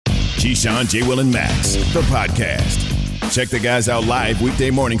Keyshawn, J. Will, and Max, the podcast. Check the guys out live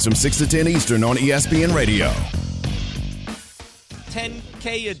weekday mornings from 6 to 10 Eastern on ESPN Radio.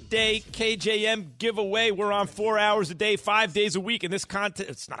 $10K a day, KJM giveaway. We're on 4 hours a day, 5 days a week. And this contest,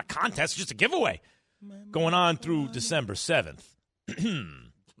 it's not a contest, it's just a giveaway. Going on through December 7th.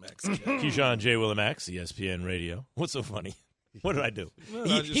 Keyshawn, J. Will, and Max, ESPN Radio. What's so funny? What did I do?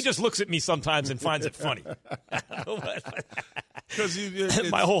 He just looks at me sometimes and finds it funny.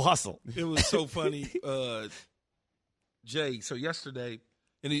 Because my whole hustle. It was so funny, Jay. So yesterday,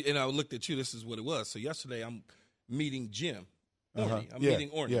 and I looked at you. This is what it was. So yesterday, I'm meeting Jim. I'm meeting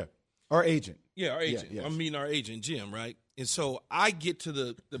Orny. Yeah, our agent. Yeah, our agent. Yeah, yes. I'm meeting our agent, Jim. Right, and so I get to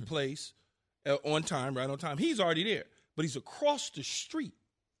the place on time, right on time. He's already there, but he's across the street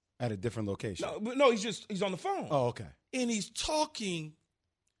at a different location. No, he's on the phone. Oh, okay. And he's talking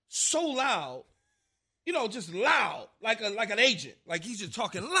so loud, just loud, like an agent. Like he's just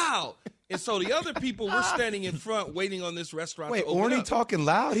talking loud. And so the other people were standing in front waiting on this restaurant to open Orny up. talking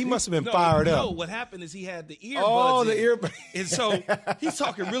loud? He must have been fired up. No, what happened is he had the earbuds. Oh, the earbuds. And so he's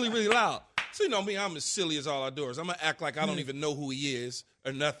talking really, really loud. So, me, I'm as silly as all outdoors. I'm going to act like I don't even know who he is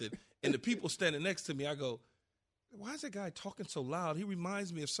or nothing. And the people standing next to me, I go, why is that guy talking so loud? He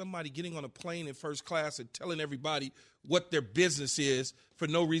reminds me of somebody getting on a plane in first class and telling everybody what their business is for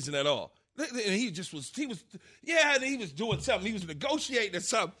no reason at all. And he was doing something. He was negotiating or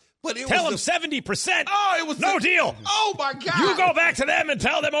something. But tell him 70%. Oh, it was no deal. Oh my God! You go back to them and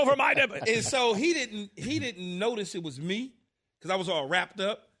tell them over my. And so he didn't notice it was me because I was all wrapped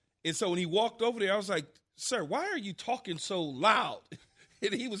up. And so when he walked over there, I was like, "Sir, why are you talking so loud?"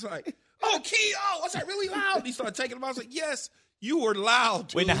 And he was like, "Oh, Key, was that really loud?" And he started taking him out. I was like, "Yes, you were loud."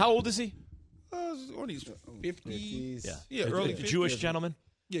 Dude. Wait, now how old is he? On his 50s. Yeah, early 50s. Jewish gentleman.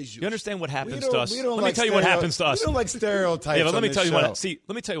 Yeah, he's Jewish. You understand what happens to us? Let me tell you what happens to us. We don't like stereotypes. Yeah, but let me tell you what.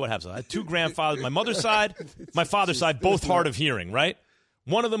 Let me tell you what happens. I had two grandfathers. My mother's side, my father's side, both hard of hearing. Right.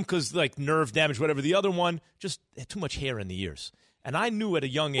 One of them because nerve damage, whatever. The other one just had too much hair in the ears. And I knew at a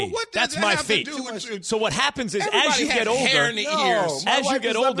young age that's my fate. So what happens is as you get older, hair in the ears. As you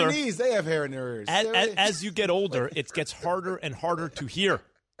get older, Lebanese, they have hair in their ears. As you get older, it gets harder and harder to hear.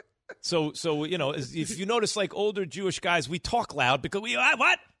 So if you notice, like older Jewish guys, we talk loud because we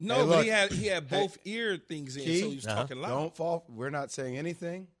what? No, but he had both ear things in, so he was talking loud. Don't fall. We're not saying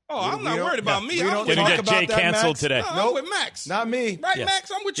anything. Oh, I'm not worried about me. We don't talk talk get about Jay that, canceled Max. today. No, I'm with Max. Not me. Right,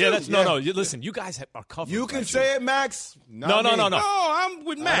 Max? I'm with you. No. Listen, you guys are covered. You can say it, Max. No. I'm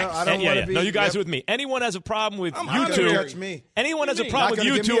with Max. I don't want to be. No, you guys are with me. Anyone has a problem with I'm you two? Judge me. Anyone has a problem with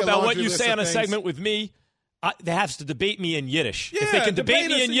you two about what you say on a segment with me? They have to debate me in Yiddish. Yeah, if they can debate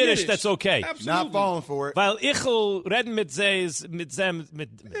me in Yiddish, that's okay. Absolutely. Not falling for it. Weil ich will reden mit Zem,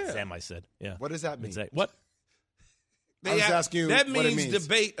 I said. Yeah. What does that mean? What? I was asking you that what it means.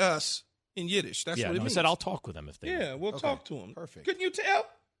 Debate us in Yiddish. That's what it means. I said I'll talk with them if they Yeah, we'll talk to them. Perfect. Couldn't you tell?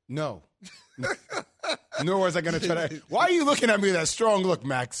 No. Nor was I going to try to. Why are you looking at me with that strong look,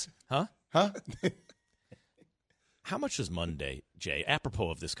 Max? Huh? How much does Monday, Jay,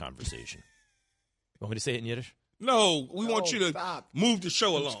 apropos of this conversation? You want me to say it in Yiddish? No, we want you to move the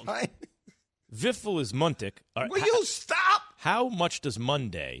show along. Wiffel is Muntik. Will you stop? How much does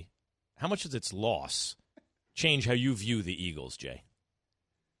its loss change how you view the Eagles, Jay?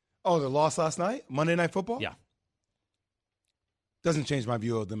 Oh, the loss last night? Monday Night Football? Yeah. Doesn't change my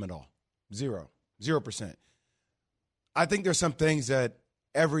view of them at all. 0%. I think there's some things that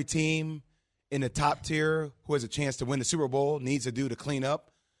every team in the top tier who has a chance to win the Super Bowl needs to do to clean up.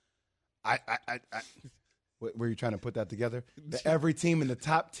 Were you trying to put that together? That every team in the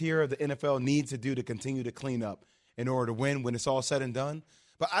top tier of the NFL needs to do to continue to clean up in order to win when it's all said and done.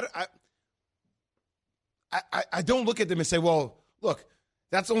 But I don't look at them and say, well, look,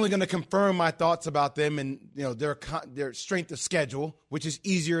 that's only going to confirm my thoughts about them and their strength of schedule, which is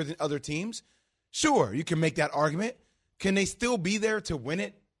easier than other teams. Sure, you can make that argument. Can they still be there to win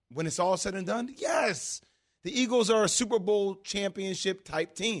it when it's all said and done? Yes. The Eagles are a Super Bowl championship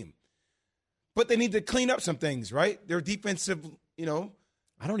type team. But they need to clean up some things, right? Their defensive,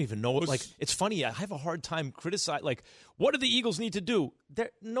 I don't even know. It's funny. I have a hard time criticizing. What do the Eagles need to do?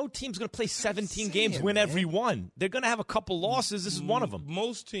 No team's going to play 17 games, win every one. They're going to have a couple losses. This is one of them.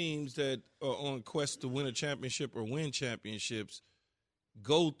 Most teams that are on quest to win a championship or win championships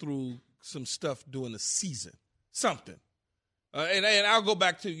go through some stuff during the season. Something. And I'll go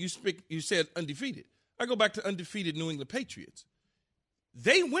back to, you said undefeated. I go back to undefeated New England Patriots.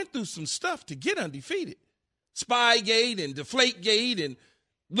 They went through some stuff to get undefeated. Spygate and Deflategate, and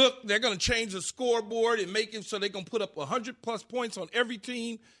look, they're going to change the scoreboard and make it so they're going to put up 100-plus points on every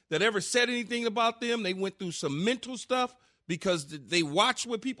team that ever said anything about them. They went through some mental stuff because they watched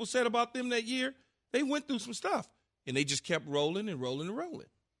what people said about them that year. They went through some stuff, and they just kept rolling and rolling and rolling.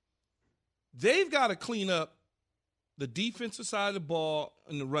 They've got to clean up the defensive side of the ball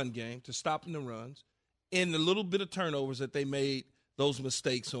in the run game to stopping the runs and the little bit of turnovers that they made those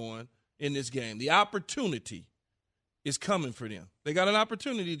mistakes on in this game. The opportunity is coming for them. They got an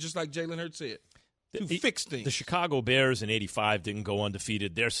opportunity, just like Jalen Hurts said, to fix things. The Chicago Bears in '85 didn't go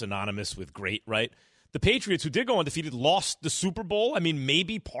undefeated. They're synonymous with great, right? The Patriots, who did go undefeated, lost the Super Bowl. I mean,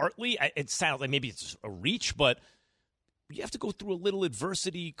 maybe partly. It sounds like maybe it's a reach, but you have to go through a little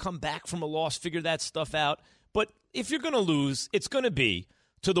adversity, come back from a loss, figure that stuff out. But if you're going to lose, it's going to be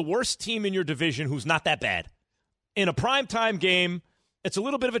to the worst team in your division who's not that bad. In a primetime game, it's a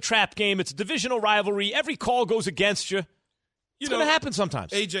little bit of a trap game. It's a divisional rivalry. Every call goes against you. It's going to happen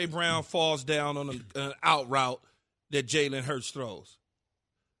sometimes. A.J. Brown falls down on an out route that Jalen Hurts throws.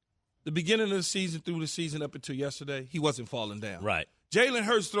 The beginning of the season through the season up until yesterday, he wasn't falling down. Right. Jalen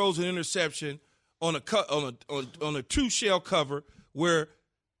Hurts throws an interception on a two-shell cover where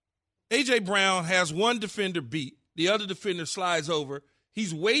A.J. Brown has one defender beat. The other defender slides over.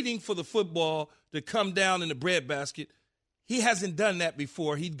 He's waiting for the football to come down in the breadbasket. He hasn't done that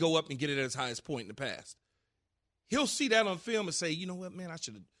before. He'd go up and get it at his highest point in the past. He'll see that on film and say, you know what, man,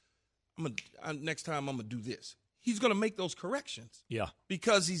 next time I'm going to do this. He's going to make those corrections. Yeah.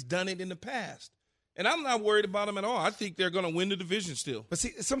 Because he's done it in the past. And I'm not worried about him at all. I think they're going to win the division still. But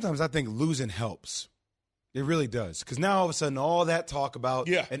see, sometimes I think losing helps. It really does. Because now all of a sudden, all that talk about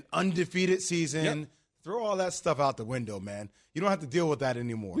an undefeated season, throw all that stuff out the window, man. You don't have to deal with that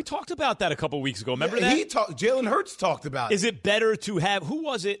anymore. We talked about that a couple weeks ago. Remember that? Jalen Hurts talked about it. Is it better to have – who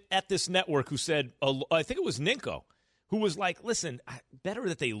was it at this network who said – I think it was Ninko, who was like, listen, better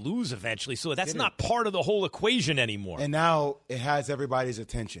that they lose eventually so that's not part of the whole equation anymore. And now it has everybody's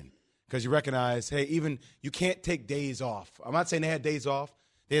attention because you recognize, hey, even you can't take days off. I'm not saying they had days off.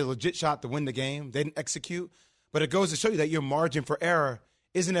 They had a legit shot to win the game. They didn't execute. But it goes to show you that your margin for error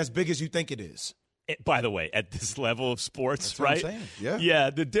isn't as big as you think it is. By the way, at this level of sports, that's right? What I'm saying. Yeah,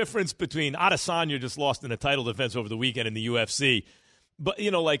 the difference between Adesanya just lost in a title defense over the weekend in the UFC. But, you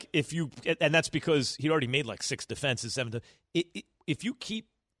know, like if you – and that's because he already made like 6 defenses, 7 if you keep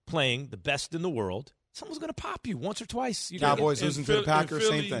playing the best in the world, someone's going to pop you once or twice. Cowboys losing to the Packers,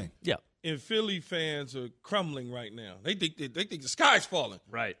 same thing. Yeah. And Philly fans are crumbling right now. They think the sky's falling.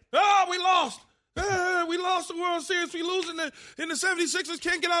 Right. Oh, we lost. We lost the World Series. We losing and the 76ers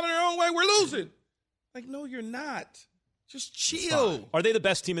can't get out of their own way. We're losing. Like, no, you're not. Just chill. Are they the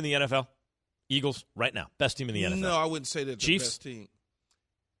best team in the NFL? Eagles, right now. Best team in the NFL. No, I wouldn't say they're the Chiefs? best team.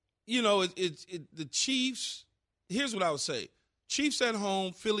 You know, the Chiefs, here's what I would say. Chiefs at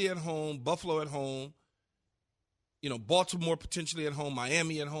home, Philly at home, Buffalo at home, you know, Baltimore potentially at home,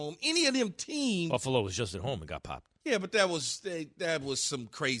 Miami at home. Any of them teams. Buffalo was just at home and got popped. Yeah, but that was some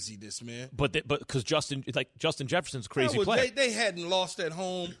craziness, man. But because Justin Jefferson's a crazy player. They hadn't lost at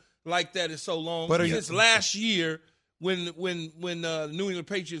home like that in so long. But since last year when New England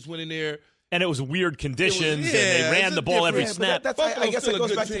Patriots went in there. And it was weird conditions, and they ran the ball every snap. I guess it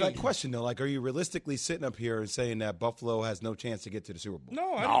goes back to that team. question, though. Like, are you realistically sitting up here and saying that Buffalo has no chance to get to the Super Bowl?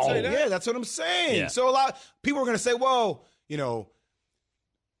 No, I didn't say that. Yeah, that's what I'm saying. Yeah. So a lot of people are going to say, well, you know,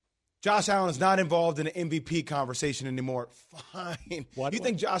 Josh Allen is not involved in the MVP conversation anymore. Fine. What? You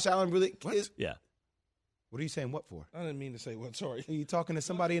think Josh Allen really is? Yeah. What are you saying what for? I didn't mean to say what. Sorry. Are you talking to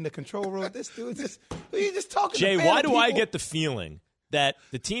somebody in the control room? This dude are you just talking Jay, to why do I people? get the feeling that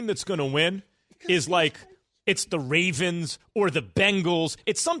the team that's going to win is like it's the Ravens or the Bengals?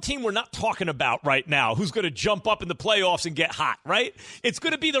 It's some team we're not talking about right now who's going to jump up in the playoffs and get hot, right? It's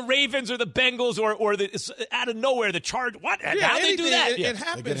going to be the Ravens or the Bengals or it's out of nowhere the Chargers. What? Yeah, How do they do that? It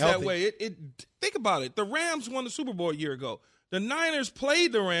happens that way. Think about it. The Rams won the Super Bowl a year ago. The Niners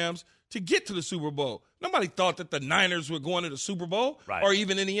played the Rams to get to the Super Bowl. Nobody thought that the Niners were going to the Super Bowl or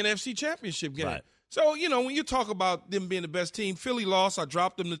even in the NFC Championship game. Right. So, you know, when you talk about them being the best team, Philly lost. I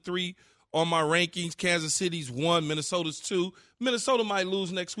dropped them to 3 on my rankings. Kansas City's 1, Minnesota's 2. Minnesota might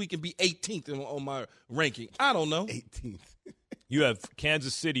lose next week and be 18th on my ranking. I don't know. 18th. You have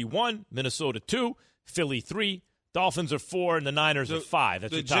Kansas City 1, Minnesota 2, Philly 3, Dolphins are 4, and the Niners are 5.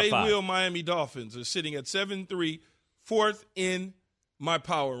 That's your top 5. The J. Will Miami Dolphins are sitting at 7-3, 4th in my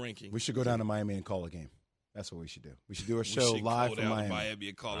power ranking. We should go down to Miami and call a game. That's what we should do. We should do a show live from Miami.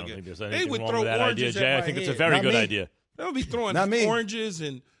 And call I don't again. think there's They anything would wrong throw with that idea, oranges Jay. at I my think it's a head. very Not good me. idea. They'll be throwing Not me. oranges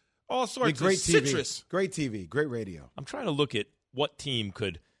and all sorts Great of TV. citrus. Great TV. Great radio. I'm trying to look at what team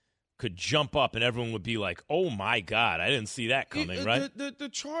could jump up and everyone would be like, oh, my God, I didn't see that coming, right? The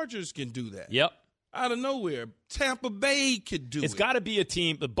Chargers can do that. Yep. Out of nowhere. Tampa Bay could do it. It's got to be a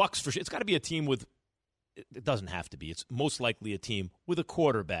team, the Bucks for sure. It's got to be a team with it doesn't have to be. It's most likely a team with a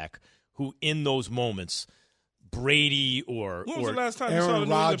quarterback who, in those moments, Brady or when was the last time you Aaron saw the New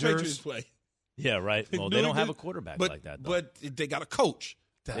England Rodgers. Patriots play? Yeah, right. Well, they don't have a quarterback like that, though. But they got a coach.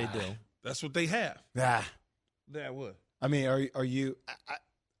 They do. That's what they have. Nah. That would. I mean, are you?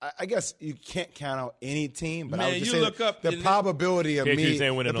 I guess you can't count out any team, but I Man, would just you say look up the and- probability of Patriots me,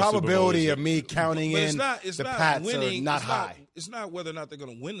 ain't winning the no Super Bowl probability this of me counting But in it's the not Pats winning. are not it's high. It's not whether or not they're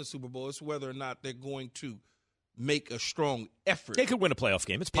going to win the Super Bowl. It's whether or not they're going to make a strong effort. They could win a playoff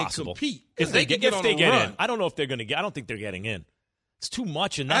game. It's and possible. compete. If they get on a in. run. I don't know if they're going to get. I don't think they're getting in. It's too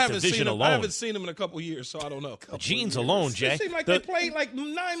much in I that haven't division seen them, alone. I haven't seen them in a couple of years, so I don't know. The genes alone, Jay. It seemed like the, they played like 9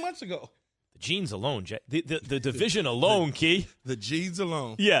 months ago. the genes alone, Jay. The division alone, Key. The genes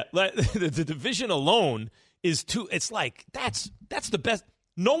alone. Yeah, like, the division alone is too. It's like that's the best.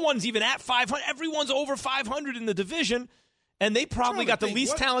 No one's even at 500. Everyone's over 500 in the division, and they probably got the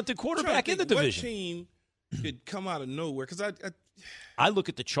least talented quarterback in the division. What team could come out of nowhere? Because I look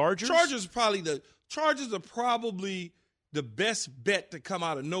at the Chargers. Chargers are probably the best bet to come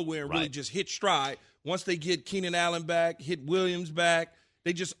out of nowhere and really Right. just hit stride. Once they get Keenan Allen back, hit Williams back,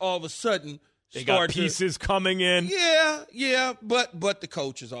 they just all of a sudden They start got pieces coming in. Yeah, but the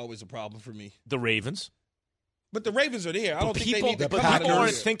coach is always a problem for me. The Ravens. But the Ravens are there. I don't think they People, need to but come out of people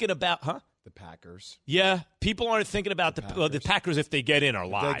aren't nowhere. thinking about, huh? The Packers. Yeah, people aren't thinking about the Packers if they get in or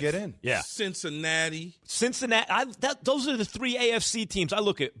live. They get in. Yeah. Cincinnati. Those are the three AFC teams. I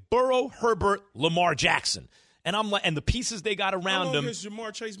look at Burrow, Herbert, Lamar Jackson. And I'm like, and the pieces they got How around long them. has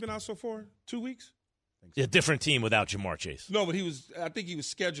Jamar Chase been out so far? 2 weeks? A different team without Jamar Chase. No, but I think he was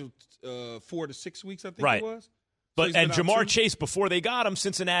scheduled 4 to 6 weeks, I think Right. it was. So But he's and been out Jamar 2? Chase, before they got him,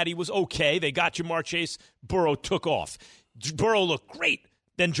 Cincinnati was okay. They got Jamar Chase. Burrow took off. Burrow looked great.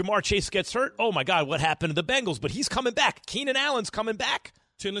 Then Jamar Chase gets hurt. Oh, my God, what happened to the Bengals? But he's coming back. Keenan Allen's coming back.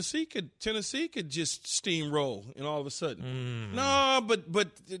 Tennessee could just steamroll, and all of a sudden, no, but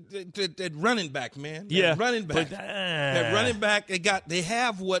that running back, man, Yeah, running back, but, that running back, they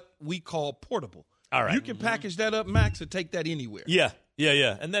have what we call portable. All right. You can package that up, Max, and take that anywhere. Yeah.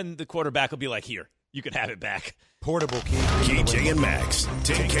 And then the quarterback will be like, here, you can have it back. Portable key. KJ and Max,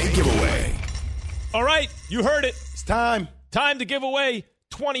 10K giveaway. All right, you heard it. It's time. Time to give away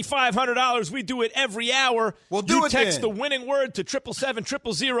 $2,500. We do it every hour. Well, do you it text then. the winning word to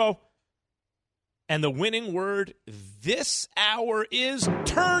 777-000. And the winning word this hour is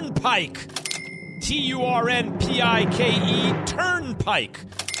Turnpike. Turnpike. Turnpike.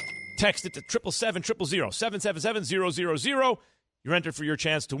 Text it to 777-000. 777-000. You're entered for your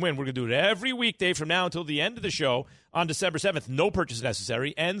chance to win. We're going to do it every weekday from now until the end of the show on December 7th. No purchase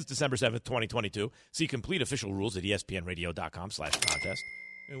necessary. Ends December 7th, 2022. See complete official rules at espnradio.com/contest.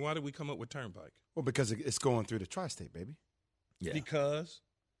 And why did we come up with Turnpike? Well, because it's going through the tri-state, baby. Yeah. Because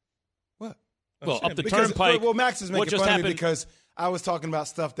What? Well, up the Because, Turnpike. well, Max is what making just fun of me happened? because I was talking about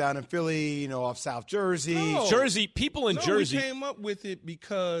stuff down in Philly, off South Jersey. No. Jersey, people in Jersey. we came up with it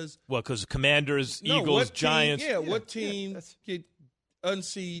because Well, because Commanders, no, Eagles, what team- Giants. what team that's- could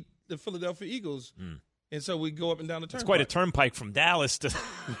unseat the Philadelphia Eagles? And so we go up and down the Turnpike. It's quite a turnpike from Dallas to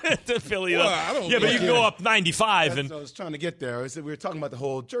Philly. Well, I don't yeah, but know. you can go up 95 That's and what I was trying to get there. We were talking about the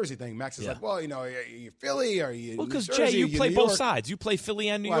whole Jersey thing. Max is Yeah. like, well, are you Philly? Are you well, New because Jersey? Jay, you Are play New both York? sides. You play Philly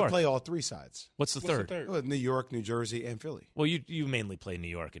and New Well, York. I play all three sides. What's the What's third? the third? Well, New York, New Jersey, and Philly. Well, you mainly play New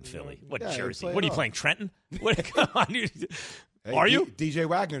York and Philly. What Yeah, you Jersey? play What are it you all. playing? Trenton? What? Come on, Hey, are you? DJ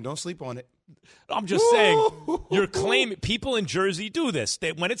Wagner? Don't sleep on it. I'm just saying. You're claiming people in Jersey do this.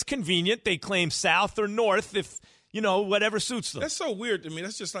 When it's convenient, they claim South or North. If whatever suits them. That's so weird to me.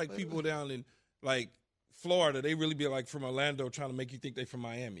 That's just like people down in like Florida. They really be like from Orlando, trying to make you think they from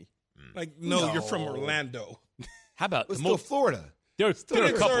Miami. Like, no, you're from Orlando. How about It's the still most? Florida. There are a It's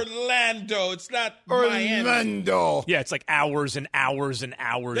couple. Orlando. It's not Miami. Orlando. Yeah, it's like hours and hours and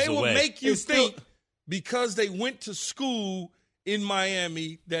hours They away. will make you It's still- think because they went to school in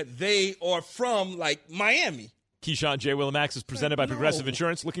Miami that they are from like Miami. Keyshawn, J. Will, and Max is presented by No. Progressive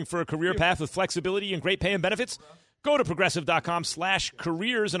Insurance. Looking for a career path with flexibility and great pay and benefits? Go to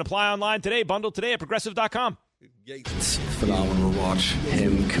progressive.com/careers and apply online today. Bundle today at progressive.com. It's phenomenal to watch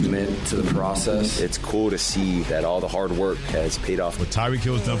him commit to the process. It's cool to see that all the hard work has paid off. What Tyreek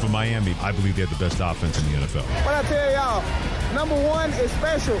Hill's done for Miami, I believe they have the best offense in the NFL. What I tell y'all, number one is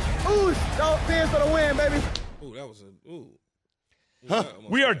special. Ooh, don't fans for the win, baby. Ooh, that was a ooh.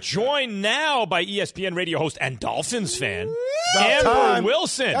 We are joined now by ESPN radio host and Dolphins fan, About Amber time.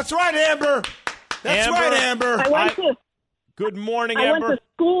 Wilson. That's right, Amber. That's Amber. right, Amber. Good morning, I Amber. went to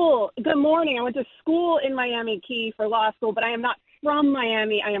school. Good morning. I went to school in Miami, Key, for law school, but I am not from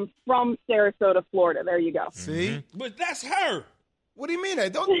Miami. I am from Sarasota, Florida. There you go. See? But that's her. What do you mean?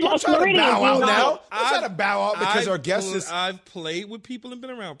 Don't try to bow out now. Don't try to bow out because our guest is. I've played with people and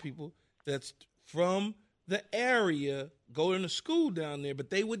been around people that's from the area, going to school down there, but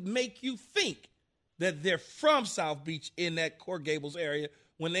they would make you think that they're from South Beach in that Coral Gables area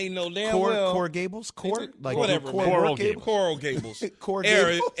when they know damn well. Coral Gables? Like whatever. Coral Gables. Coral Gables. Coral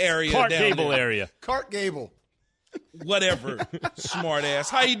area Cart down Gable there. area. Cart Gable. Whatever. Smart ass.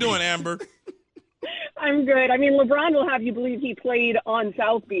 How you doing, Amber? I'm good. I mean, LeBron will have you believe he played on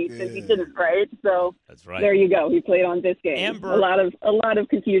South Beach, and he didn't, right? So that's right. There you go. He played on this game. Amber, a lot of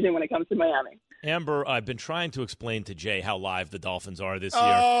confusion when it comes to Miami. Amber, I've been trying to explain to Jay how live the Dolphins are this year.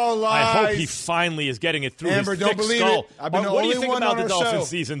 Oh, lies. I hope he finally is getting it through Amber, his don't thick believe skull. it. I've been the what do only you think one about on the our Dolphins show.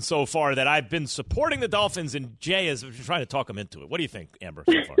 season so far? That I've been supporting the Dolphins, and Jay is trying to talk him into it. What do you think, Amber,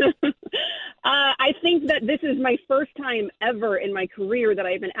 so far? I think that this is my first time ever in my career that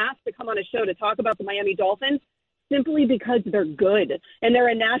I've been asked to come on a show to talk about the Miami Dolphins simply because they're good. And they're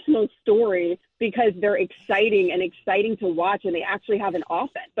a national story because they're exciting to watch, and they actually have an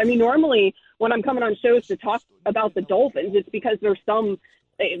offense. I mean, normally when I'm coming on shows to talk about the Dolphins, it's because there's some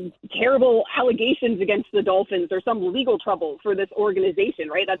terrible allegations against the Dolphins or some legal trouble for this organization,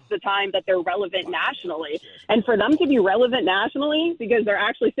 right? That's the time that they're relevant nationally. And for them to be relevant nationally because they're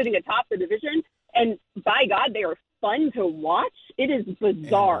actually sitting atop the division, and by God, they are fun to watch. It is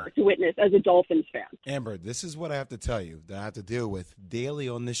bizarre to witness as a Dolphins fan. Amber, this is what I have to tell you that I have to deal with daily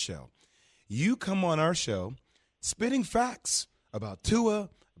on this show. You come on our show spitting facts about Tua,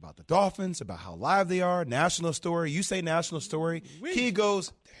 about the Dolphins, about how live they are, national story. You say national story. He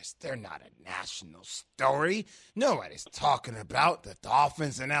goes, they're not a national story. Nobody's talking about the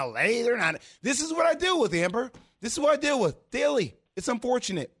Dolphins in L.A. They're not. This is what I deal with, Amber. This is what I deal with daily. It's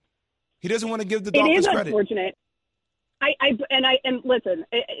unfortunate. He doesn't want to give the Dolphins credit. It is unfortunate. And listen,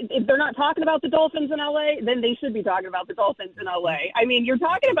 if they're not talking about the Dolphins in L.A., then they should be talking about the Dolphins in L.A. I mean, you're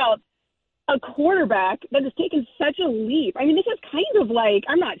talking about a quarterback that has taken such a leap. I mean, this is kind of like,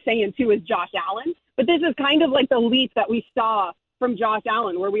 I'm not saying Tua is Josh Allen, but this is kind of like the leap that we saw from Josh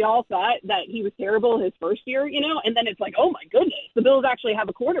Allen, where we all thought that he was terrible his first year, and then it's like, oh my goodness, the Bills actually have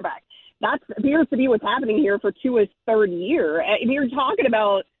a quarterback. That appears to be what's happening here for Tua's third year. I mean, you're talking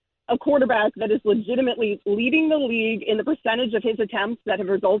about a quarterback that is legitimately leading the league in the percentage of his attempts that have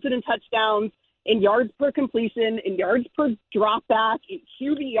resulted in touchdowns, in yards per completion, in yards per drop back, in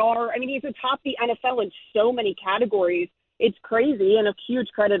QBR. I mean, he's atop the NFL in so many categories. It's crazy. And a huge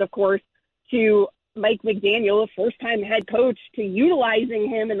credit, of course, to Mike McDaniel, a first-time head coach, to utilizing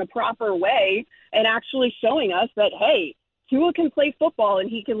him in the proper way and actually showing us that, hey, Tua can play football and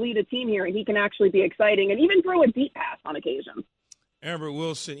he can lead a team here and he can actually be exciting and even throw a deep pass on occasion. Amber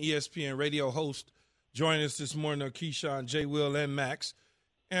Wilson, ESPN radio host, joining us this morning on Keyshawn, Jay, Will, and Max.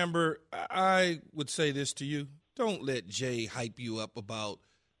 Amber, I would say this to you. Don't let Jay hype you up about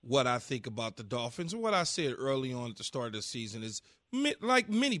what I think about the Dolphins. What I said early on at the start of the season is, like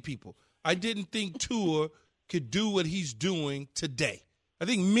many people, I didn't think Tua could do what he's doing today. I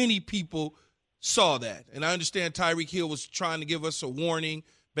think many people saw that. And I understand Tyreek Hill was trying to give us a warning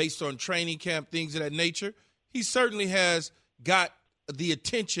based on training camp, things of that nature. He certainly has got the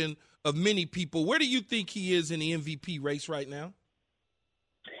attention of many people. Where do you think he is in the MVP race right now?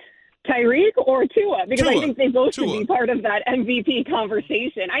 Tyreek or Tua? Because I think they both Tua should be part of that MVP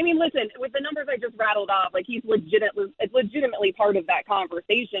conversation. I mean, listen, with the numbers I just rattled off, like he's legitimately part of that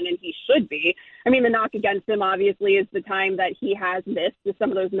conversation, and he should be. I mean, the knock against him, obviously, is the time that he has missed. Some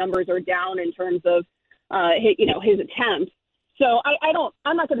of those numbers are down in terms of, his attempts. So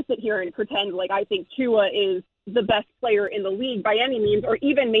I'm not going to sit here and pretend like I think Tua is the best player in the league by any means, or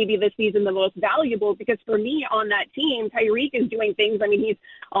even maybe this season the most valuable, because for me on that team, Tyreek is doing things. I mean, he's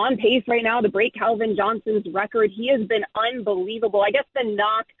on pace right now to break Calvin Johnson's record. He has been unbelievable. I guess the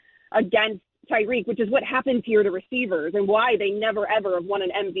knock against Tyreek, which is what happens here to receivers and why they never, ever have won an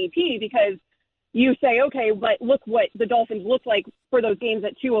MVP, because you say, okay, but look what the Dolphins looked like for those games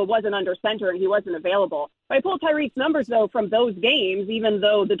that Tua wasn't under center and he wasn't available. If I pull Tyreek's numbers, though, from those games, even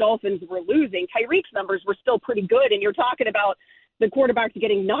though the Dolphins were losing, Tyreek's numbers were still pretty good. And you're talking about the quarterbacks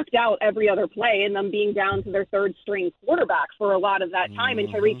getting knocked out every other play and them being down to their third-string quarterback for a lot of that time, and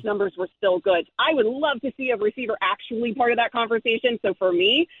Tyreek's numbers were still good. I would love to see a receiver actually part of that conversation. So for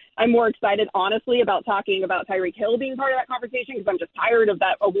me, I'm more excited, honestly, about talking about Tyreek Hill being part of that conversation because I'm just tired of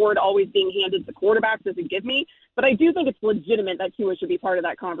that award always being handed to quarterbacks as a give me. But I do think it's legitimate that Tua should be part of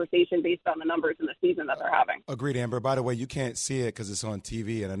that conversation based on the numbers in the season that they're having. Agreed, Amber. By the way, you can't see it because it's on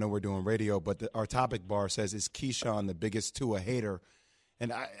TV, and I know we're doing radio, but our topic bar says, is Keyshawn the biggest Tua hater?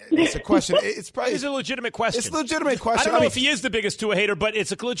 And it's a question. It's probably a legitimate question. It's a legitimate question. I don't know if he is the biggest Tua hater, but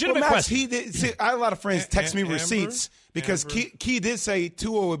it's a legitimate Max, question. I had a lot of friends text me receipts because Key did say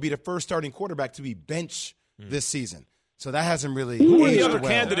Tua would be the first starting quarterback to be benched this season. So that hasn't really aged well. Who are the other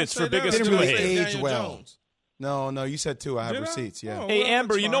candidates for biggest Didn't Tua really hater? age well. No, you said Tua. I have receipts. Yeah. Hey,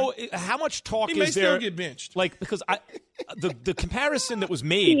 Amber, you know how much talk he may is there? Still get benched. Like because the comparison that was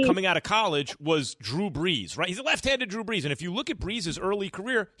made coming out of college was Drew Brees, right? He's a left-handed Drew Brees, and if you look at Brees' early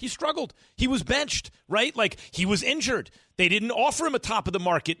career, he struggled. He was benched, right? Like he was injured. They didn't offer him a top of the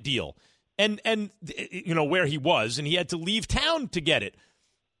market deal, and you know where he was, and he had to leave town to get it.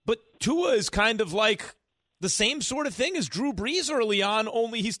 But Tua is kind of like the same sort of thing as Drew Brees early on,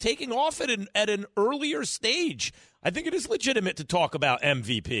 only he's taking off at an earlier stage. I think it is legitimate to talk about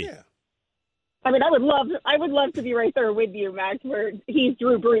MVP. Yeah. I mean, I would love to be right there with you, Max, where he's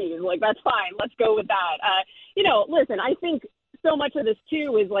Drew Brees. Like, that's fine. Let's go with that. Listen, I think so much of this,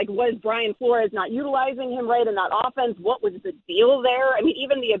 too, is like, was Brian Flores not utilizing him right in that offense? What was the deal there? I mean,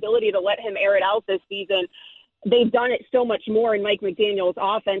 even the ability to let him air it out this season, they've done it so much more in Mike McDaniel's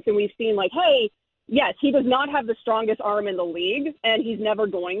offense, and we've seen, like, hey, yes, he does not have the strongest arm in the league, and he's never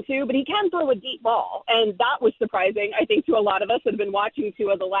going to, but he can throw a deep ball. And that was surprising, I think, to a lot of us that have been watching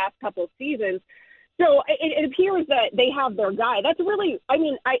Tua the last couple of seasons. So it appears that they have their guy. That's really, I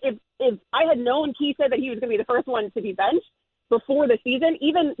mean, if I had known Key said that he was going to be the first one to be benched before the season,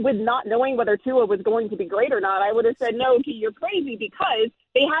 even with not knowing whether Tua was going to be great or not, I would have said, no, Key, you're crazy, because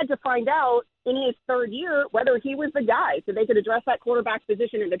they had to find out in his third year whether he was the guy so they could address that quarterback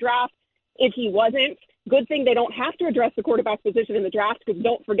position in the draft. If he wasn't, good thing they don't have to address the quarterback position in the draft, because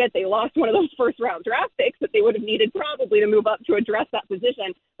don't forget they lost one of those first-round draft picks that they would have needed probably to move up to address that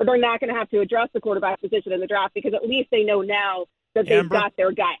position. But they're not going to have to address the quarterback position in the draft because at least they know now that they've got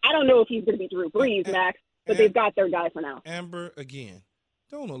their guy. I don't know if he's going to be Drew Brees, Max, but they've got their guy for now. Amber, again,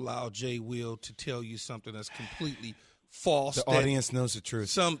 don't allow Jay Will to tell you something that's completely false. The audience knows the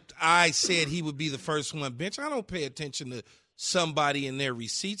truth. I said he would be the first one bench. I don't pay attention to somebody in their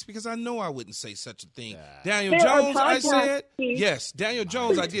receipts because I know I wouldn't say such a thing. Daniel Jones, I said. Yes, Daniel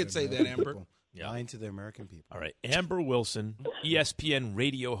Jones, I did say that, Amber. Lying to the American people. All right, Amber Wilson, ESPN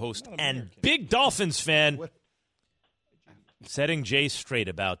radio host and big Dolphins fan, setting Jay straight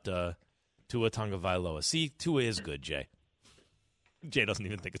about Tua Tagovailoa. See, Tua is good, Jay. Jay doesn't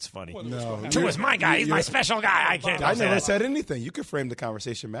even think it's funny. No, Tua's my guy. He's my special guy. I never said anything. You could frame the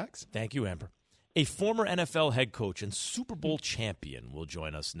conversation, Max. Thank you, Amber. A former NFL head coach and Super Bowl champion will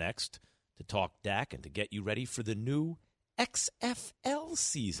join us next to talk Dak and to get you ready for the new XFL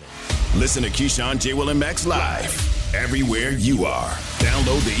season. Listen to Keyshawn, J. Will, and Max live everywhere you are.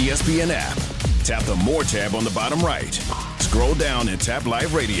 Download the ESPN app. Tap the More tab on the bottom right. Scroll down and tap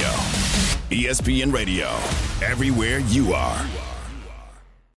Live Radio. ESPN Radio, everywhere you are.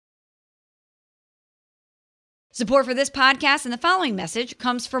 Support for this podcast and the following message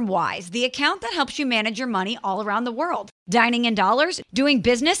comes from Wise, the account that helps you manage your money all around the world. Dining in dollars, doing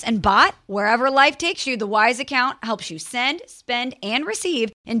business and bot, wherever life takes you, the Wise account helps you send, spend, and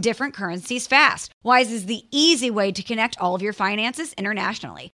receive in different currencies fast. Wise is the easy way to connect all of your finances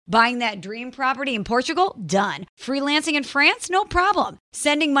internationally. Buying that dream property in Portugal? Done. Freelancing in France? No problem.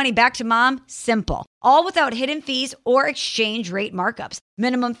 Sending money back to mom? Simple. All without hidden fees or exchange rate markups.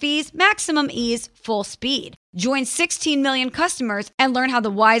 Minimum fees, maximum ease, full speed. Join 16 million customers and learn how the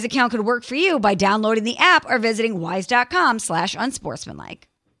Wise account could work for you by downloading the app or visiting wise.com/unsportsmanlike.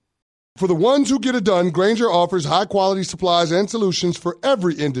 For the ones who get it done, Grainger offers high-quality supplies and solutions for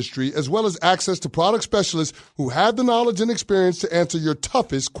every industry, as well as access to product specialists who have the knowledge and experience to answer your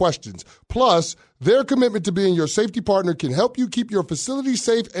toughest questions. Plus, their commitment to being your safety partner can help you keep your facility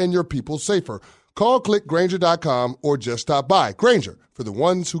safe and your people safer. Call, click Grainger.com, or just stop by. Grainger, for the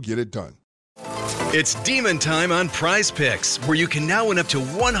ones who get it done. It's demon time on Prize Picks, where you can now win up to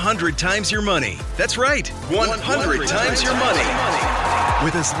 100 times your money. That's right, 100 times your money.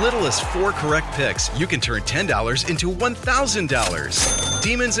 With as little as 4 correct picks, you can turn $10 into $1,000.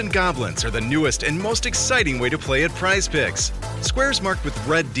 Demons and Goblins are the newest and most exciting way to play at Prize Picks. Squares marked with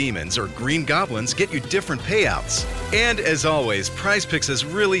red demons or green goblins get you different payouts. And as always, Prize Picks is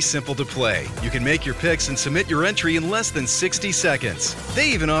really simple to play. You can make your picks and submit your entry in less than 60 seconds. They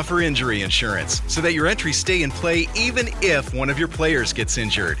even offer injury insurance, so that your entries stay in play even if one of your players gets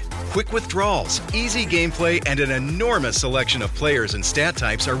injured. Quick withdrawals, easy gameplay, and an enormous selection of players and stat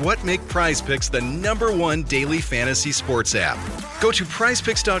types are what make Prize Picks the #1 daily fantasy sports app. Go to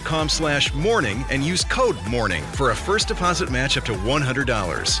prizepicks.com/morning and use code MORNING for a first deposit match up to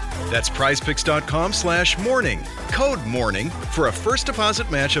 $100. That's prizepicks.com/morning. Code MORNING for a first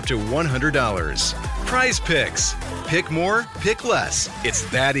deposit match up to $100. Prize Picks. Pick more, pick less. It's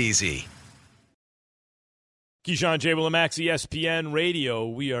that easy. Keyshawn, J. Will, and Max, ESPN Radio.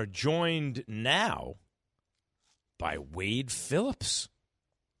 We are joined now by Wade Phillips,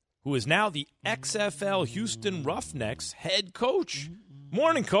 who is now the XFL Houston Roughnecks head coach.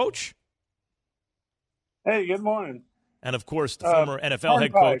 Morning, Coach. Hey, good morning. And, of course, the former NFL Turnpike.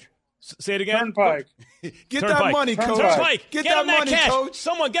 head coach. Say it again. Turnpike. Get that money, Coach. Turnpike. Get him that money, cash. Coach.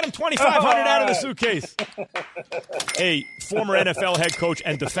 Someone get him $2,500 out of the suitcase. Hey, former NFL head coach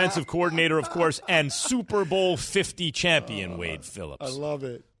and defensive coordinator, of course, and Super Bowl 50 champion, Wade Phillips. I love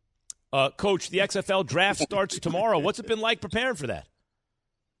it. Coach, the XFL draft starts tomorrow. What's it been like preparing for that?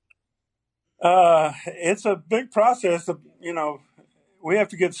 It's a big process. We have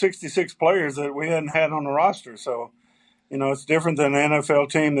to get 66 players that we hadn't had on the roster. So, it's different than an NFL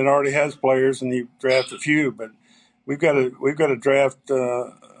team that already has players and you draft a few. But we've got to draft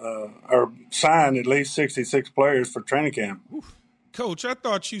or sign at least 66 players for training camp. Coach, I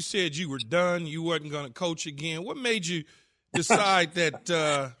thought you said you were done. You wasn't going to coach again. What made you decide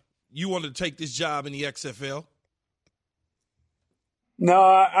that you wanted to take this job in the XFL? No,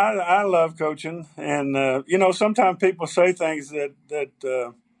 I love coaching, and sometimes people say things that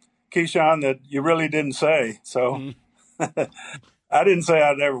Keyshawn, that you really didn't say. So I didn't say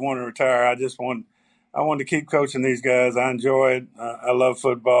I'd ever want to retire. I wanted to keep coaching these guys. I enjoy it. I love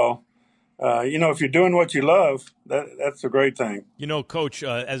football. If you're doing what you love, that's a great thing. Coach,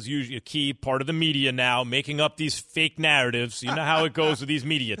 as usual, a key part of the media now, making up these fake narratives. You know how it goes with these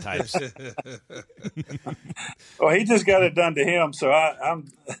media types. Well, he just got it done to him, so I'm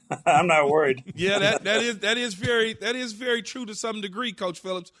not worried. Yeah, that is very true to some degree, Coach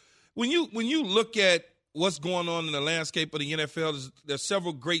Phillips. When you look at what's going on in the landscape of the NFL, there's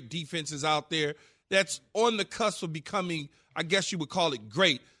several great defenses out there that's on the cusp of becoming, I guess you would call it,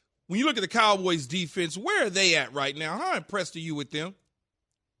 great. When you look at the Cowboys' defense, where are they at right now? How impressed are you with them?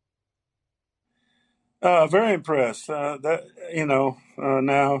 Very impressed. Now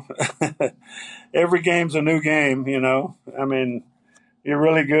every game's a new game. I mean, you're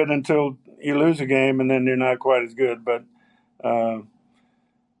really good until you lose a game, and then you're not quite as good. But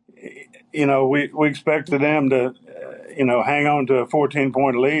we expected them to, hang on to a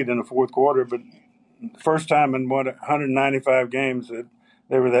 14-point lead in the fourth quarter. But first time in 195 games that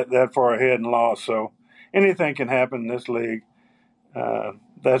they were that far ahead and lost. So anything can happen in this league.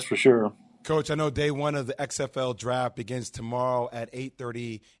 That's for sure. Coach, I know day one of the XFL draft begins tomorrow at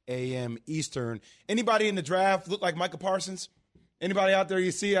 8:30 a.m. Eastern. Anybody in the draft look like Micah Parsons? Anybody out there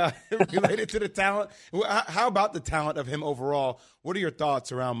you see related to the talent? How about the talent of him overall? What are your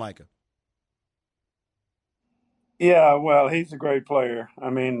thoughts around Micah? Yeah, well, he's a great player. I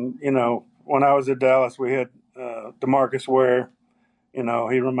mean, when I was at Dallas, we had DeMarcus Ware. He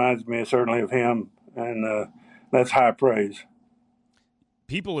reminds me certainly of him, and that's high praise.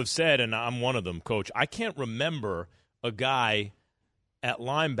 People have said, and I'm one of them, Coach, I can't remember a guy at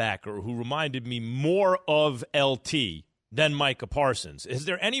linebacker who reminded me more of LT than Micah Parsons. Is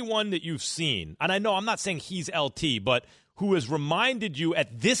there anyone that you've seen, and I know I'm not saying he's LT, but who has reminded you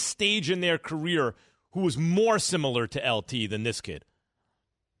at this stage in their career who was more similar to LT than this kid?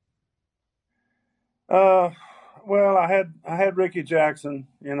 Well, I had Ricky Jackson,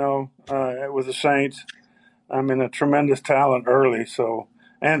 it was the Saints. I mean, a tremendous talent early,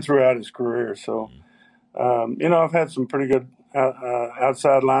 and throughout his career. So, I've had some pretty good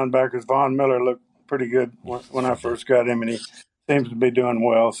outside linebackers. Von Miller looked pretty good when I first got him, and he seems to be doing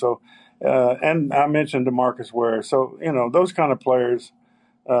well. So, and I mentioned DeMarcus Ware. So, those kind of players,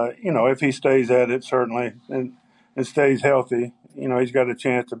 if he stays at it, certainly, and stays healthy, he's got a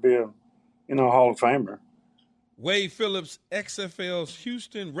chance to be a Hall of Famer. Wade Phillips, XFL's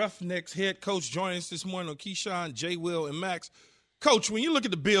Houston Roughnecks head coach, joining us this morning on Keyshawn, J. Will, and Max. Coach, when you look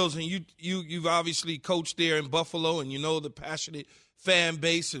at the Bills, and you've obviously coached there in Buffalo, and the passionate fan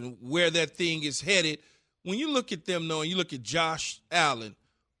base and where that thing is headed. When you look at them, though, and you look at Josh Allen,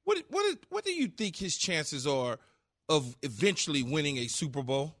 what do you think his chances are of eventually winning a Super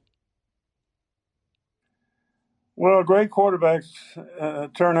Bowl? Well, great quarterbacks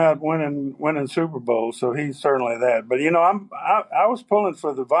turn out winning Super Bowls, so he's certainly that. But I was pulling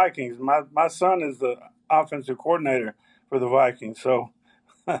for the Vikings. My son is the offensive coordinator for the Vikings, so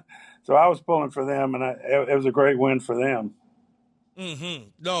I was pulling for them, and it was a great win for them. Mm-hmm.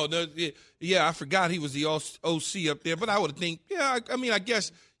 No, yeah, I forgot he was the OC up there, but I would think, I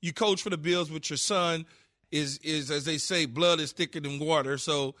guess you coach for the Bills, but your son is as they say, blood is thicker than water,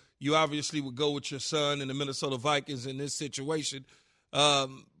 so you obviously would go with your son and the Minnesota Vikings in this situation.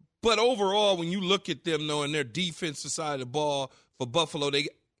 But overall, when you look at them, though, and their defensive side of the ball for Buffalo, they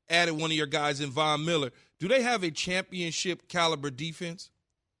added one of your guys in Von Miller. Do they have a championship caliber defense?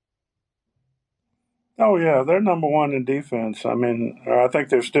 Oh, yeah, they're number one in defense. I mean, I think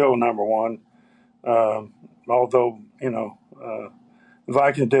they're still number one, although, the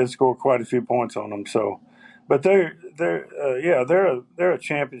Vikings did score quite a few points on them. So, but they're a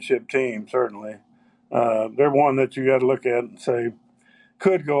championship team, certainly. They're one that you got to look at and say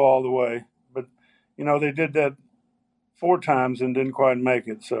could go all the way. But, they did that 4 times and didn't quite make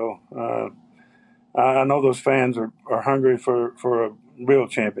it. So I know those fans are hungry for a real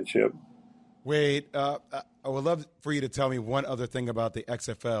championship. Wade, I would love for you to tell me one other thing about the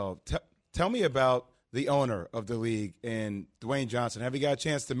XFL. Tell me about the owner of the league and Dwayne Johnson. Have you got a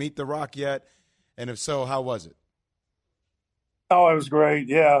chance to meet The Rock yet? And if so, how was it? Oh, it was great.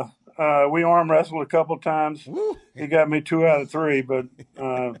 Yeah. We arm wrestled a couple of times. Woo. He got me 2 out of 3, but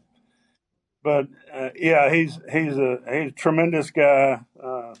yeah, he's a tremendous guy.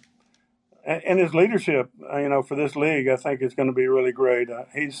 And his leadership, for this league, I think is going to be really great.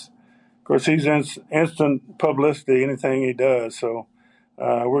 He's instant publicity, anything he does. So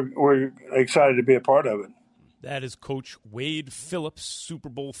we're excited to be a part of it. That is Coach Wade Phillips, Super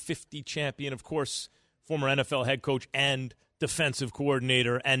Bowl 50 champion, of course, former NFL head coach and defensive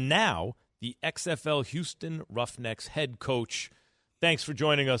coordinator, and now the XFL Houston Roughnecks head coach. Thanks for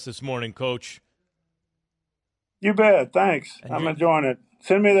joining us this morning, Coach. You bet. Thanks. I'm enjoying it.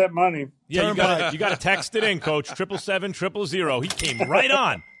 Send me that money. Yeah, you got to text it in, Coach. 777-000. He came right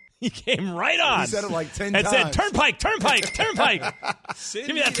on. He came right on. He said it like 10 and times. And said, Turnpike.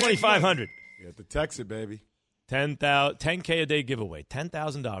 Give me that $2,500. You have to text it, baby. 10K a day giveaway.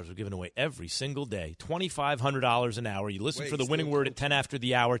 $10,000 we're giving away every single day. $2,500 an hour. You listen for the winning word at 10 after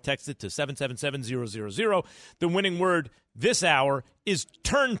the hour. Text it to 777-000. The winning word this hour is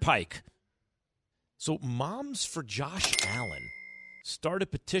Turnpike. So Moms for Josh Allen start a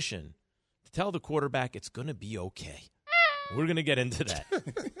petition to tell the quarterback it's going to be okay. We're going to get into that.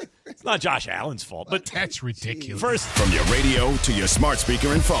 It's not Josh Allen's fault, but that's ridiculous. First, from your radio to your smart speaker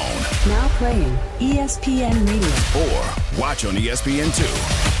and phone. Now playing ESPN Radio. Or watch on ESPN2.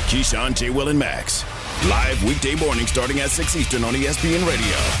 Keyshawn, J. Will, and Max. Live weekday morning starting at 6 Eastern on ESPN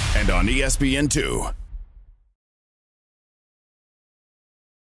Radio and on ESPN2.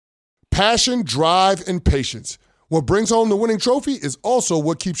 Passion, drive, and patience. What brings home the winning trophy is also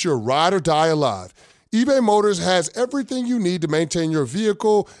what keeps your ride or die alive. eBay Motors has everything you need to maintain your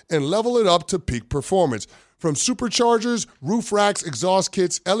vehicle and level it up to peak performance. From superchargers, roof racks, exhaust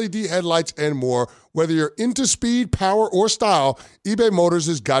kits, LED headlights, and more, whether you're into speed, power, or style, eBay Motors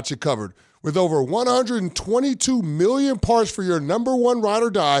has got you covered. With over 122 million parts for your number one ride or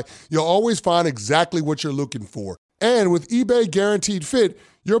die, you'll always find exactly what you're looking for. And with eBay Guaranteed Fit,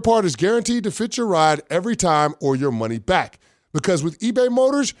 your part is guaranteed to fit your ride every time or your money back. Because with eBay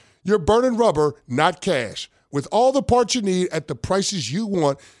Motors, you're burning rubber, not cash. With all the parts you need at the prices you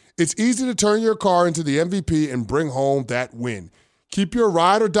want, it's easy to turn your car into the MVP and bring home that win. Keep your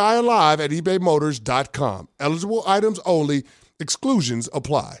ride or die alive at ebaymotors.com. Eligible items only. Exclusions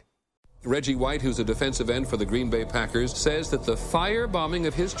apply. Reggie White, who's a defensive end for the Green Bay Packers, says that the firebombing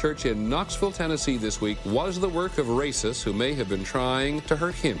of his church in Knoxville, Tennessee this week was the work of racists who may have been trying to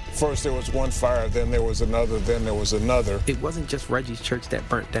hurt him. First there was one fire, then there was another, then there was another. It wasn't just Reggie's church that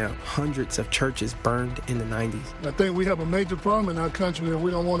burnt down. Hundreds of churches burned in the 90s. I think we have a major problem in our country that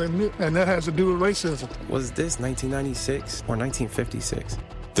we don't want to admit, and that has to do with racism. Was this 1996 or 1956?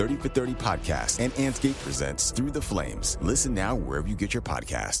 30 for 30 podcast and Anscape presents Through the Flames. Listen now wherever you get your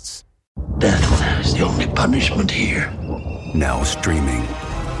podcasts. Death is the only punishment here. Now streaming,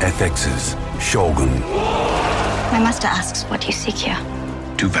 FX's Shogun. My master asks what you seek here.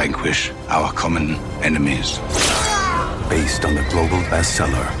 To vanquish our common enemies. Based on the global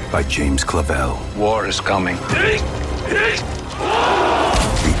bestseller by James Clavell. War is coming. The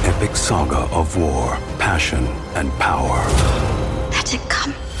epic saga of war, passion, and power. Let it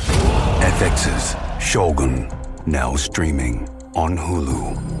come. FX's Shogun. Now streaming on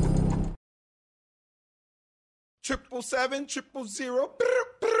Hulu. 777-000.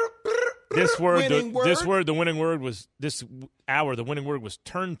 This word, the winning word was this hour. The winning word was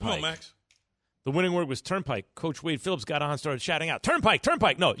Turnpike. Come on, Max. The winning word was Turnpike. Coach Wade Phillips got on, started shouting out, "Turnpike,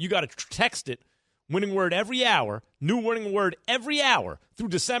 Turnpike!" No, you got to text it. Winning word every hour. New winning word every hour through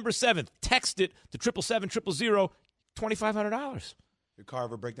December 7th. Text it to 777-000. $2,500. Your car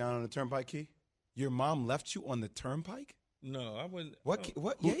ever break down on the Turnpike, Key? Your mom left you on the Turnpike? No, I wouldn't. What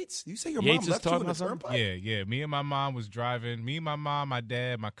Yates? You say your Yates mom left you on the something? Turnpike? Yeah. Me and my mom was driving. Me and my mom, my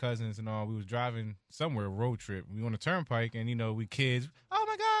dad, my cousins, and all. We was driving somewhere, road trip. We on the Turnpike, and we kids. Oh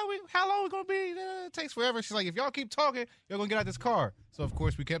my God, how long we going to be? It takes forever. She's like, if y'all keep talking, y'all going to get out this car. So, of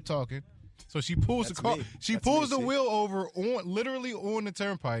course, we kept talking. So she pulls the car. She pulls the wheel over literally on the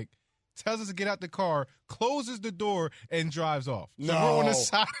turnpike, tells us to get out the car, closes the door, and drives off. So we're on the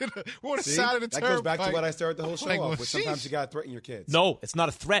side of the, side of the turnpike. That goes back to what I started the whole show off with. Sometimes you got to threaten your kids. No, it's not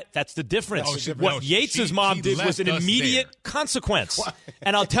a threat. That's the difference. What Yates' mom did was an immediate consequence.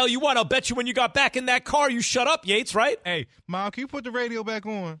 And I'll tell you what, I'll bet you when you got back in that car, you shut up, Yates, right? Hey, Mom, can you put the radio back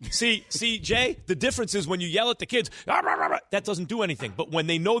on? See, Jay, the difference is when you yell at the kids, that doesn't do anything. But when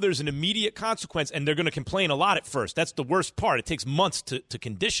they know there's an immediate consequence, and they're going to complain a lot at first, that's the worst part. It takes months to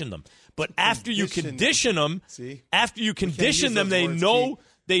condition them. But after you condition them, they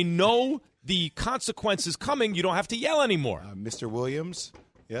know the consequences coming. You don't have to yell anymore. Mr. Williams,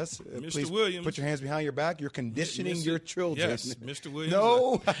 yes? Mr. Please Williams. put your hands behind your back. You're conditioning your children. Yes, Mr. Williams.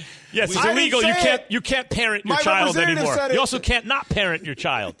 No. Yes, it's illegal. You can't parent your child anymore. You also can't not parent your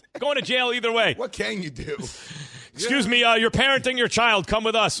child. Going to jail either way. What can you do? Excuse me, you're parenting your child. Come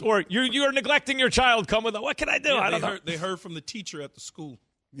with us. Or you're neglecting your child. Come with us. What can I do? Yeah, I don't know. They heard from the teacher at the school.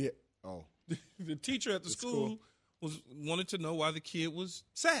 Yeah. Oh. The teacher at the school wanted to know why the kid was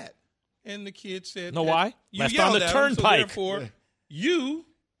sad. And the kid said, "Know why? You left on the turnpike. So therefore, you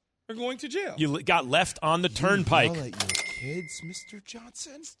are going to jail. You got left on the turnpike." Yell at your kids, Mr.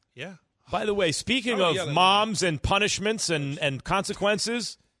 Johnson? Yeah. By the way, speaking of moms and punishments and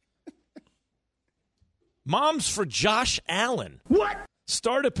consequences, Moms for Josh Allen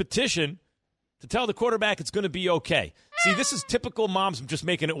start a petition to tell the quarterback it's going to be okay. See, this is typical moms just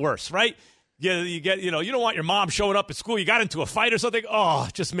making it worse, right? Yeah, you don't want your mom showing up at school. You got into a fight or something. Oh,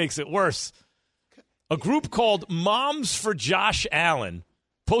 it just makes it worse. A group called Moms for Josh Allen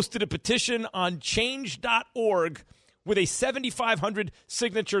posted a petition on change.org with a 7,500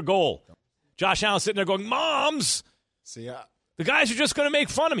 signature goal. Josh Allen sitting there going, "Moms, the guys are just going to make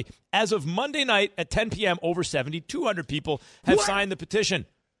fun of me." As of Monday night at 10 p.m., over 7,200 people have signed the petition.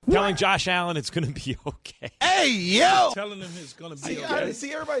 Telling Josh Allen it's going to be okay. Hey, yo! Telling him it's going to be okay.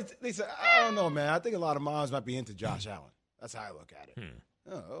 See, everybody, they say, I don't know, man. I think a lot of moms might be into Josh Allen. That's how I look at it.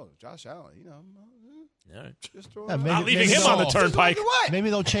 Josh Allen, not leaving him on the turnpike. Maybe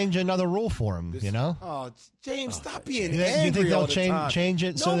they'll change another rule for him, Oh, James, stop being You angry think they'll all the time. change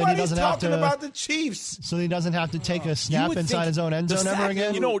it so that he Nobody's doesn't have to talking about the Chiefs. So that he doesn't have to take a snap inside his own end zone ever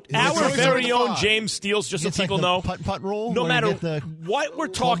again? Our very own James Steele, just so people know, putt rule. No matter what we're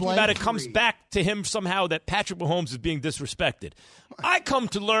talking about, it comes back to him somehow that Patrick Mahomes is being disrespected. I come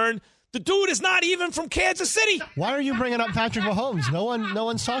to learn the dude is not even from Kansas City. Why are you bringing up Patrick Mahomes? No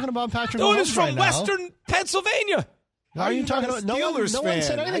one's talking about Patrick Mahomes. Dude is from right Western Pennsylvania. Why are you talking about? No one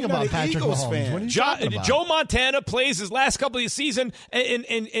said anything about Patrick Mahomes. What are you talking about? Joe Montana plays his last couple of seasons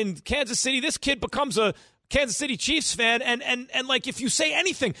in Kansas City. This kid becomes a Kansas City Chiefs fan, and like if you say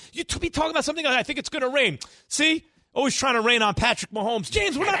anything, you be talking about something like, I think it's going to rain. See? Always trying to rain on Patrick Mahomes.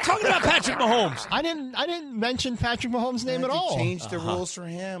 James, we're not talking about Patrick Mahomes. I didn't mention Patrick Mahomes' name at all. Change the rules for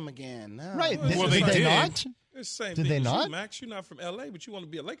him again. No. Right. Well, did they not? It's the same Did thing they as not? you, Max. You're not from L.A., but you want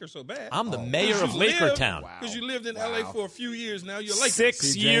to be a Laker so bad. I'm the mayor of Lakertown. Because you lived in L.A. for a few years now. You're Laker.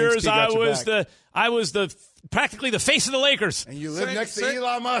 6 years I was practically the face of the Lakers. And you live next to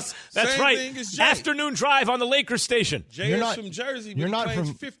Elon Musk. That's same right. Thing as Jay. Afternoon drive on the Lakers station. Jay is from Jersey, but he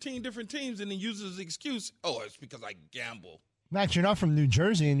plays 15 different teams and then uses the excuse, it's because I gamble. Max, you're not from New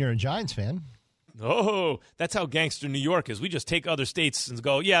Jersey and you're a Giants fan. Oh, that's how gangster New York is. We just take other states and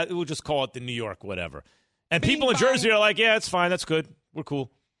go, yeah, we'll just call it the New York whatever. And people in Jersey are like, yeah, it's fine. That's good. We're cool.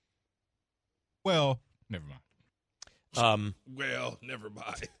 Well, never mind. Never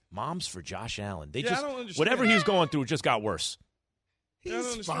mind. Moms for Josh Allen. They I don't understand. whatever he was going through, it just got worse.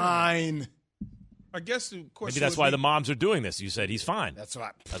 He's fine. I guess the question maybe that's why the moms are doing this. You said he's fine. That's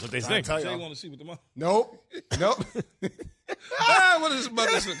what they think. Jay want to see what the mom. Nope. What does his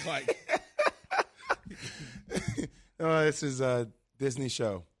mothers look like? This is a Disney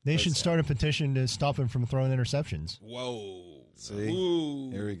show. They should start a petition to stop him from throwing interceptions. Whoa. See?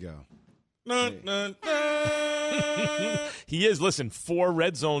 Ooh. Here we go. He is, 4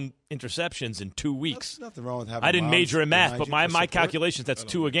 red zone interceptions in 2 weeks. Nothing wrong with having I didn't moms major in math, but behind you my for support. calculations, that's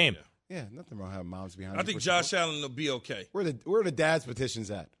 2 a game. Yeah, nothing wrong with having moms behind you. I think Josh Allen will be okay. Where are the dad's petitions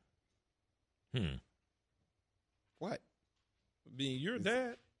at? What? You're a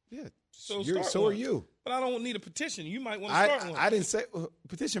dad. Yeah. So are you. But I don't need a petition. You might want to start one. I didn't say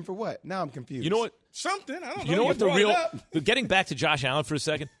petition for what? Now I'm confused. You know what? Something. I don't know. You know what getting back to Josh Allen for a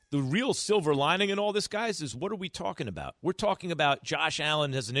second, the real silver lining in all this, guys, is what are we talking about? We're talking about Josh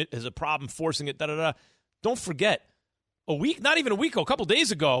Allen has a problem forcing it, da-da-da. Don't forget, not even a week ago, a couple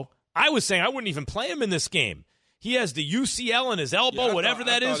days ago, I was saying I wouldn't even play him in this game. He has the UCL in his elbow, whatever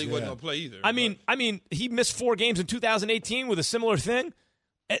that is. I thought he wasn't going to play either. I mean, he missed 4 games in 2018 with a similar thing.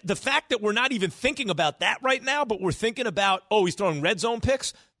 The fact that we're not even thinking about that right now, but we're thinking about, he's throwing red zone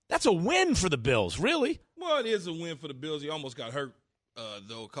picks, that's a win for the Bills, really. Well, it is a win for the Bills. He almost got hurt,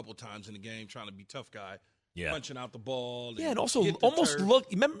 though, a couple times in the game trying to be tough guy. Yeah. Punching out the ball. And also almost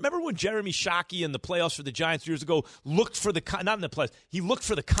remember when Jeremy Shockey in the playoffs for the Giants years ago looked for not in the playoffs, he looked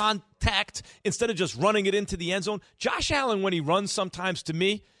for the contact instead of just running it into the end zone? Josh Allen, when he runs sometimes, to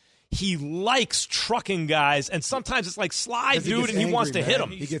me, he likes trucking guys, and sometimes it's like slide, dude, and he wants to hit him.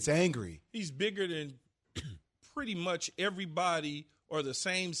 He gets angry. He's bigger than pretty much everybody, or the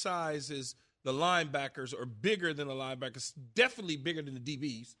same size as the linebackers, or bigger than the linebackers, definitely bigger than the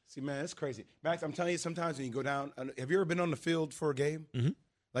DBs. See, man, it's crazy. Max, I'm telling you, sometimes when you go down, have you ever been on the field for a game? Mm-hmm.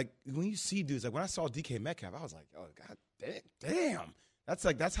 Like, when you see dudes, like when I saw DK Metcalf, I was like, oh, God damn.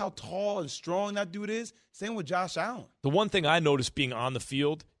 That's how tall and strong that dude is. Same with Josh Allen. The one thing I noticed being on the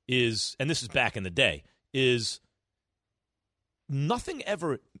field is, and this is back in the day, is nothing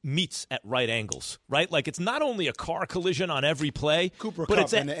ever meets at right angles, right? Like, it's not only a car collision on every play, Cooper but Kupp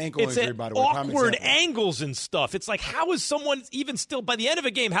it's and the ankle injury, by the way, awkward angles and stuff. It's like, how is someone even still, by the end of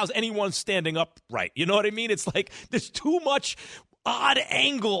a game, how's anyone standing up right? You know what I mean? It's like there's too much odd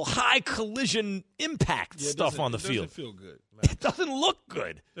angle, high collision impact stuff on the field. It doesn't feel good, man. It doesn't look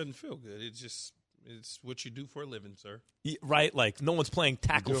good. It doesn't feel good. It's what you do for a living, sir. Right? Like, no one's playing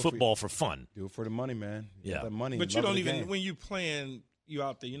tackle football for fun. Do it for the money, man. You got that money. But you don't even, when you playing, you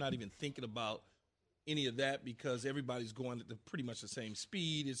out there, you're not even thinking about any of that, because everybody's going at pretty much the same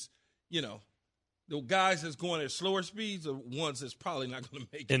speed. It's, the guys that's going at slower speeds are ones that's probably not going to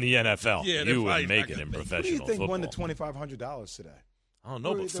make it. In the NFL. Yeah, you wouldn't make it in professional football. Who do you think football won the $2,500 today? I don't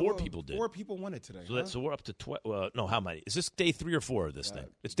know, but 4 people did. 4 people won it today. So we're up to 12. No, how many? Is this day 3 or 4 of this thing?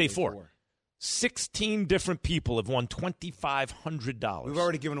 It's day 4. 16 different people have won $2,500. We've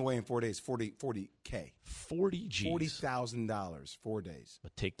already given away in 4 days $40K. 40 G's. $40,000 4 days.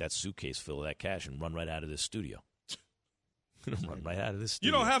 But take that suitcase full of that cash and run right out of this studio. Run right out of this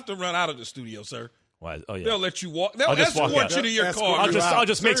studio. You don't have to run out of the studio, sir. Why? Oh, yeah. They'll let you walk. They'll escort you to your car. I'll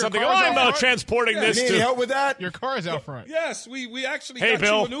just make something. I'm not transporting this. You need help with that? Your car is out front. Yes, we actually got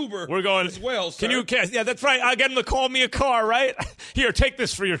Bill, you an Uber. We're going as well, sir. Can you? Yeah, that's right. I'll get him to call me a car. Right here, take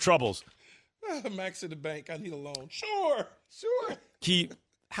this for your troubles. Max at the bank. I need a loan. Sure. Key,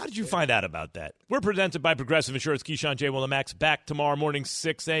 how did you find out about that? We're presented by Progressive Insurance. Keyshawn, J. Will, and Max back tomorrow morning,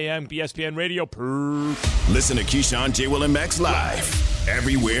 6 a.m. ESPN Radio. Listen to Keyshawn, J. Will, and Max live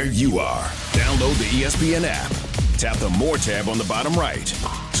everywhere you are. Download the ESPN app. Tap the More tab on the bottom right.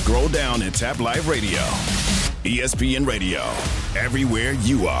 Scroll down and tap Live Radio. ESPN Radio. Everywhere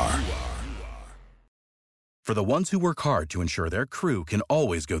you are. For the ones who work hard to ensure their crew can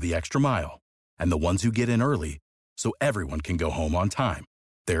always go the extra mile, and the ones who get in early so everyone can go home on time,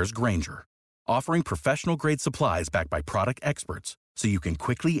 there's Grainger, offering professional-grade supplies backed by product experts so you can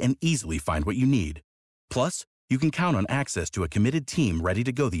quickly and easily find what you need. Plus, you can count on access to a committed team ready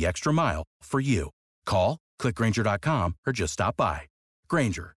to go the extra mile for you. Call, click Grainger.com, or just stop by.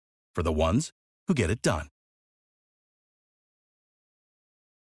 Grainger, for the ones who get it done.